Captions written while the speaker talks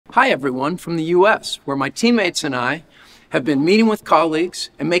Hi everyone from the US, where my teammates and I have been meeting with colleagues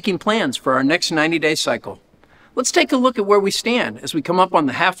and making plans for our next 90-day cycle. Let's take a look at where we stand as we come up on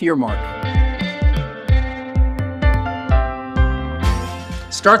the half-year mark.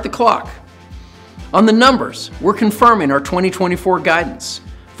 Start the clock. On the numbers, we're confirming our 2024 guidance.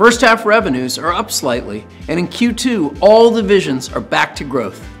 First half revenues are up slightly, and in Q2, all divisions are back to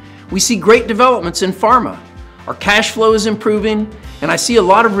growth. We see great developments in pharma. Our cash flow is improving, and I see a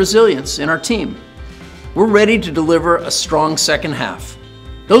lot of resilience in our team. We're ready to deliver a strong second half.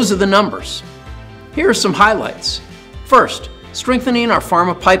 Those are the numbers. Here are some highlights. First, strengthening our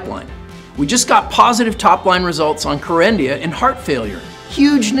pharma pipeline. We just got positive top-line results on Kerendia in heart failure.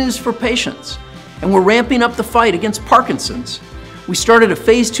 Huge news for patients. And we're ramping up the fight against Parkinson's. We started a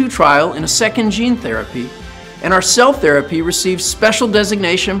phase 2 trial in a second gene therapy, and our cell therapy received special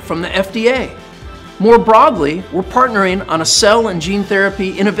designation from the FDA. More broadly, we're partnering on a cell and gene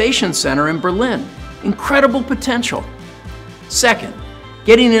therapy innovation center in Berlin. Incredible potential. Second,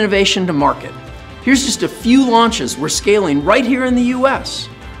 getting innovation to market. Here's just a few launches we're scaling right here in the US.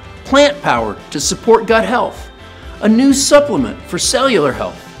 Plant power to support gut health. A new supplement for cellular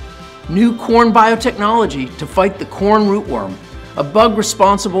health. New corn biotechnology to fight the corn rootworm, a bug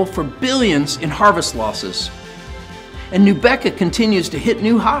responsible for billions in harvest losses. And Nubeqa continues to hit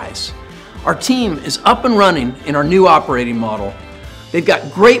new highs. Our team is up and running in our new operating model. They've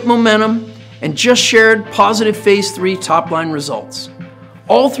got great momentum and just shared positive phase 3 top-line results.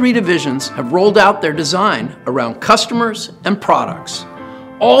 All 3 divisions have rolled out their design around customers and products.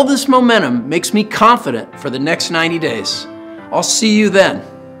 All this momentum makes me confident for the next 90 days. I'll see you then.